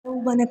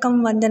வணக்கம்,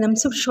 வந்தனம்,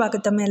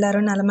 சுஷ்வாகத்தம்.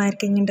 எல்லாரும் நலமாக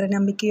இருக்கீங்கன்ற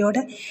நம்பிக்கையோட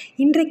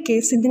இன்றைக்கு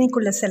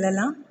சிந்தனைக்குள்ளே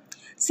செல்லலாம்.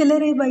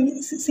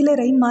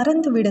 சிலரை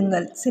மறந்து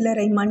விடுங்கள்,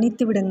 சிலரை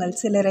மன்னித்து விடுங்கள்,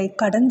 சிலரை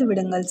கடந்து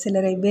விடுங்கள்,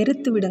 சிலரை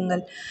வெறுத்து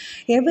விடுங்கள்.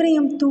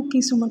 எவரையும்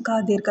தூக்கி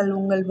சுமக்காதீர்கள்,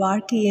 உங்கள்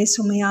வாழ்க்கையே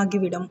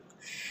சுமையாகிவிடும்.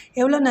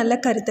 எவ்வளோ நல்ல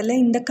கருத்தில்.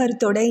 இந்த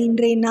கருத்தோட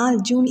இன்றைய நாள்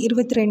ஜூன்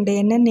 22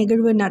 என்ன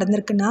நிகழ்வு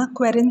நடந்திருக்குன்னா,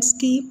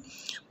 குவெரன்ஸ்கி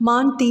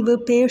மான் தீவு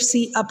பேர்சி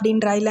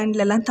அப்படின்ற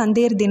ஐலாண்ட்லலாம்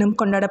தந்தையர் தினம்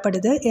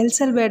கொண்டாடப்படுது.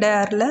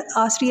 எல்சல்வேடரில்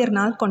ஆசிரியர்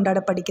நாள்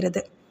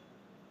கொண்டாடப்படுகிறது.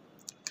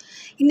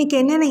 இன்றைக்கி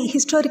என்னென்ன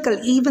ஹிஸ்டாரிக்கல்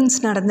ஈவெண்ட்ஸ்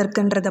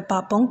நடந்திருக்குன்றதை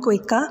பார்ப்போம்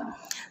குயிக்காக.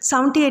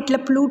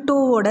 78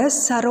 ப்ளூட்டோவோட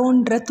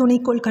சரோன்ற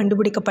துணைக்கோள்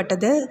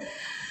கண்டுபிடிக்கப்பட்டது.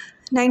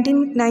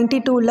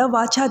 1992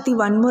 வாச்சாத்தி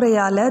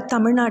வன்முறையால்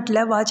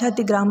தமிழ்நாட்டில்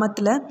வாச்சாத்தி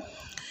கிராமத்தில்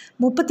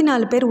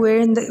 34 பேர்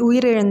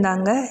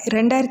உயிரிழந்தாங்க.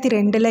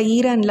 2002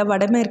 ஈரானில்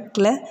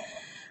வடமேற்கில்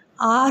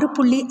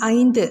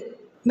 6.5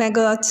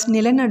 மெகாவாட்ஸ்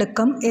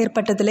நிலநடுக்கம்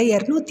ஏற்பட்டதில்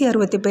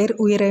 260 பேர்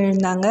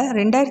உயிரிழந்தாங்க.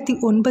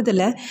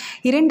 2009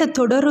 2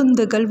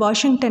 தொடருந்துகள்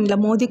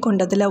வாஷிங்டனில் மோதி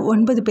கொண்டதில்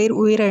 9 பேர்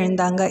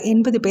உயிரிழந்தாங்க,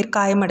 80 பேர்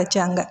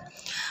காயமடைச்சாங்க.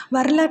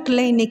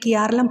 வரலாற்றில் இன்றைக்கி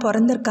யாரெல்லாம்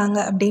பிறந்திருக்காங்க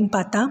அப்படின்னு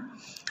பார்த்தா,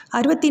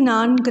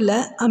 64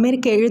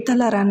 அமெரிக்க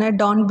எழுத்தாளரான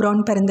டான்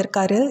ப்ரவுன்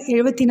பிறந்திருக்காரு.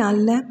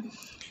 74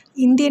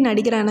 இந்திய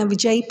நடிகரான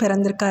விஜய்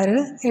பிறந்திருக்காரு.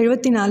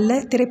 74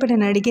 திரைப்பட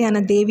நடிகையான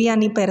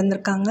தேவியானி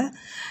பிறந்திருக்காங்க.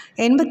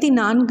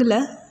 84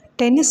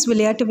 டென்னிஸ்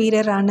விளையாட்டு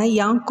வீரரான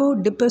யாங்கோ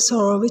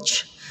டிபசோரோவிச்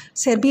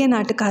செர்பிய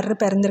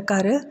நாட்டுக்காரர்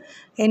பிறந்திருக்காரு.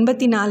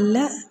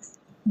 84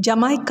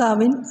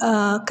 ஜமைக்காவின்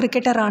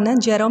கிரிக்கெட்டரான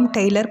ஜெரோம்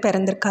டெய்லர்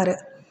பிறந்திருக்காரு.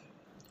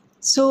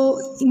 ஸோ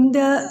இந்த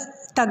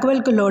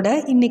தகவல்களோட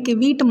இன்றைக்கி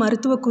வீட்டு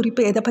மருத்துவ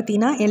குறிப்பு எதை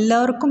பற்றினா,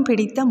 எல்லாருக்கும்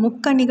பிடித்த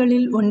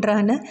முக்கனிகளில்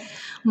ஒன்றான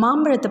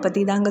மாம்பழத்தை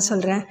பற்றி தாங்க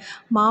சொல்கிறேன்.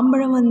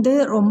 மாம்பழம்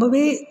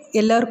ரொம்பவே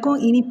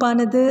எல்லாருக்கும்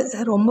இனிப்பானது,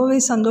 ரொம்பவே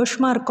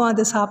சந்தோஷமாக இருக்கும்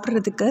அதை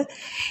சாப்பிட்றதுக்கு.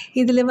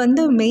 இதில்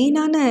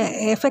மெயினான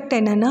எஃபெக்ட்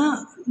என்னென்னா,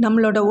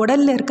 நம்மளோட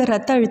உடலில் இருக்க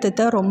ரத்த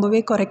அழுத்தத்தை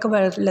ரொம்பவே குறைக்க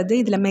வல்லது.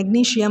 இதில்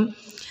மெக்னீஷியம்,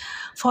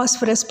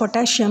 ஃபாஸ்பரஸ்,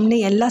 பொட்டாசியம்னு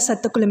எல்லா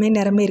சத்துக்களுமே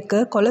நிரம்பி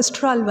இருக்குது.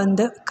 கொலஸ்ட்ரால்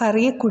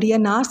கரையக்கூடிய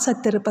நார்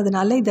சத்து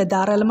இருப்பதுனால இதை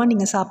தாராளமாக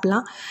நீங்கள்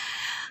சாப்பிட்லாம்.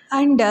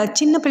 அண்ட்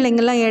சின்ன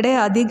பிள்ளைங்கள்லாம் எடை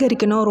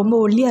அதிகரிக்கணும், ரொம்ப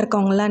ஒல்லியாக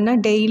இருக்கவங்களான்னா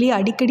டெய்லி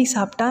அடிக்கடி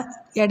சாப்பிட்டா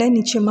எடை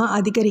நிச்சயமாக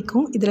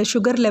அதிகரிக்கும். இதில்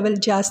சுகர் லெவல்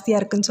ஜாஸ்தியாக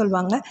இருக்குதுன்னு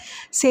சொல்லுவாங்க.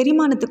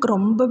 செரிமானத்துக்கு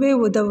ரொம்பவே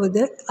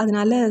உதவுது.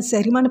 அதனால்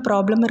செரிமான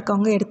ப்ராப்ளம்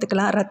இருக்கவங்க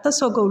எடுத்துக்கலாம். ரத்த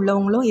சோகை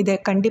உள்ளவங்களும் இதை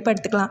கண்டிப்பாக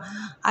எடுத்துக்கலாம்.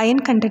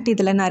 அயன் கண்டென்ட்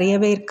இதில்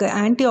நிறையவே இருக்குது.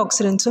 ஆன்டி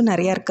ஆக்சிடென்ட்ஸும்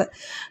நிறையா இருக்குது.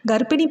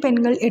 கர்ப்பிணி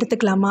பெண்கள்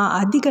எடுத்துக்கலாமா?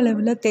 அதிக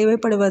அளவில்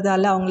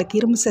தேவைப்படுவதால் அவங்களுக்கு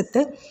இரும்பு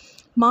சத்து.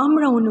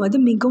 மாம்பழம் உண்ணுவது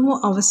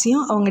மிகவும்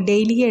அவசியம். அவங்க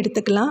டெய்லியே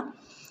எடுத்துக்கலாம்.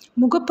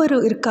 முகப்பரு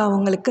இருக்க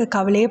அவங்களுக்கு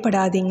கவலையே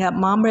படாதீங்க,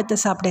 மாம்பழத்தை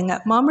சாப்பிடுங்க.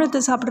 மாம்பழத்தை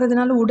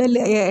சாப்பிட்றதுனால உடல்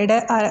எடை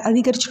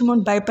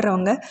அதிகரிச்சிடுமோன்னு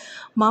பயப்படுறவங்க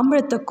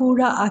மாம்பழத்தை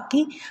கூழாக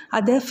ஆக்கி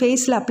அதை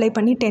ஃபேஸில் அப்ளை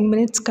பண்ணி 10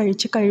 மினிட்ஸ்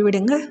கழித்து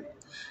கழுவிடுங்க.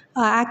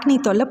 ஆக்னி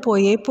தொல்லை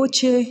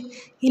போச்சு.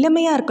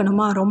 இளமையாக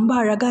இருக்கணுமா, ரொம்ப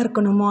அழகாக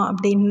இருக்கணுமா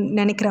அப்படின்னு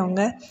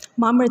நினைக்கிறவங்க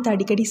மாம்பழத்தை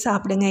அடிக்கடி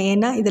சாப்பிடுங்க.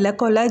 ஏன்னா இதில்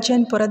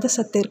கொலாஜன், புரத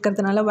சத்து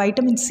இருக்கிறதுனால,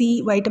 வைட்டமின் சி,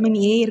 வைட்டமின்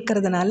ஏ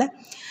இருக்கிறதுனால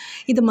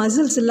இது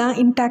மசில்ஸ் எல்லாம்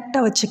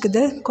இன்டாக்டாக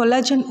வச்சுக்குது.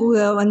 கொலாஜன்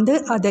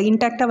அதை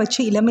இன்டாக்டாக வச்சு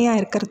இளமையாக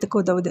இருக்கிறதுக்கு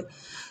உதவுது.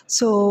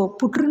 ஸோ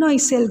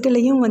புற்றுநோய்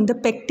செல்களையும்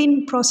பெக்டின்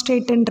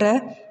ப்ரோஸ்டேட்டுன்ற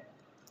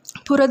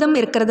புரதம்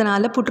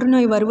இருக்கிறதுனால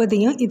புற்றுநோய்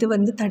வருவதையும் இது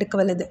தடுக்க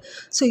வல்லது.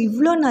 ஸோ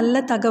இவ்வளோ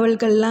நல்ல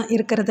தகவல்கள்லாம்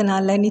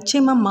இருக்கிறதுனால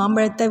நிச்சயமாக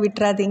மாம்பழத்தை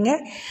விட்டுறாதீங்க.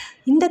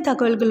 இந்த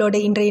தகவல்களோட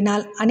இன்றைய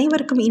நாள்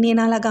அனைவருக்கும் இனிய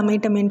நாளாக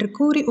அமையட்டும் என்று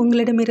கூறி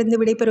உங்களிடமிருந்து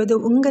விடைபெறுவது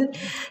உங்கள்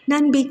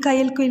நண்பி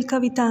கயல் குயில்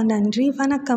கவிதா. நன்றி, வணக்கம்.